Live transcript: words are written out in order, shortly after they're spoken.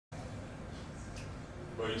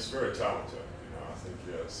Well, he's very talented. You know, I think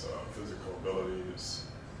he has physical ability. He's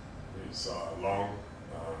long,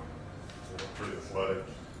 you know, pretty athletic.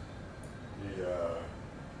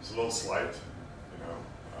 He's a little slight, you know,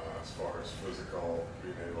 as far as physical,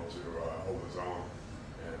 being able to hold his own,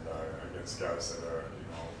 and against guys that are, you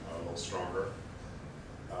know, a little stronger.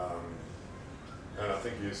 And I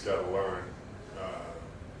think he's got to learn,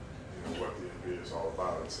 you know, what the NBA is all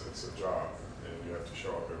about. It's a job, and you have to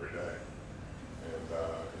show up every day. And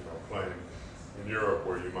you know, playing in Europe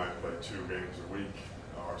where you might play 2 games a week,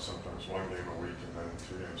 or sometimes 1 game a week, and then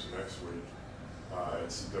 2 games the next week,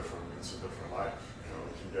 it's a different life. You know,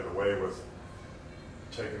 you can get away with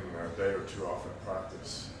taking a day or 2 off at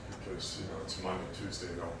practice because, you know, it's Monday, Tuesday,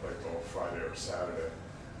 you don't play till Friday or Saturday.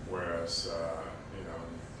 Whereas, you know,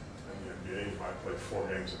 in the NBA, you might play 4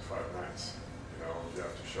 games in 5 nights. You know, you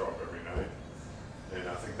have to show up every night. And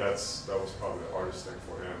I think that was probably the hardest thing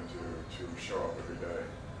for him to show up every day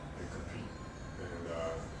and compete. And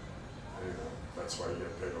you know, that's why you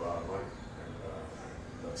get paid a lot of money, and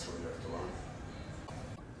that's what you have to learn.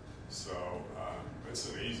 So I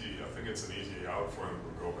think it's an easy out for him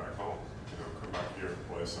to go back home. You know, come back here and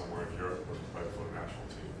play somewhere in Europe or play for the national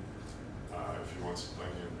team. If he wants to play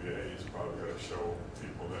in the NBA, he's probably got to show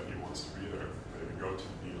people that he wants to be there. Maybe go to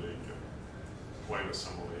the D-League and play in the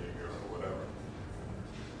summer league or whatever.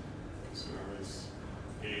 You know,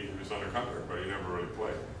 he was under contract, but he never really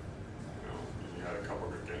played. You know, he had a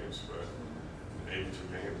couple good games, but in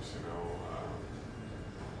 82 games, you know,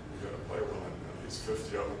 you got to play well, and at least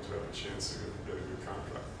 50 of them to have a chance to get a good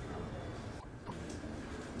contract. You know.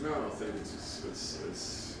 No, I don't think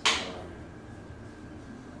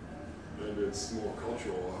maybe it's more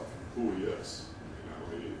cultural of who he is.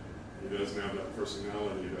 You know, he doesn't have that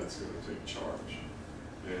personality that's going to take charge,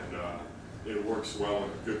 and it works well in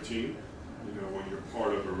a good team. You know, when you're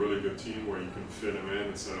part of a really good team where you can fit him in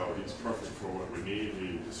and say, oh, he's perfect for what we need.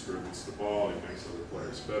 He distributes the ball, he makes other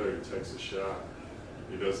players better, he takes a shot,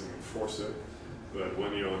 he doesn't enforce it. But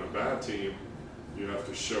when you're on a bad team, you have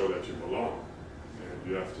to show that you belong, and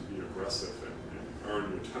you have to be aggressive and earn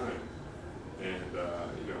your time. And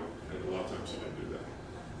you know, and a lot of times you didn't do that.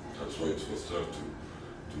 That's why it was tough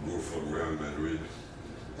to go from Real Madrid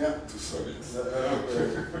to Soviet.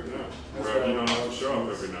 Where you don't have to show up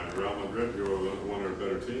every night. Real Madrid, you're one of the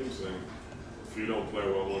better teams, and if you don't play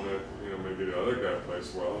well one night, you know, maybe the other guy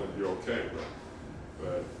plays well, and you're okay.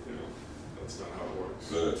 But you know, that's not how it works.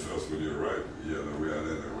 But at first, when you arrived, yeah, we had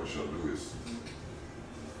Russia Lewis.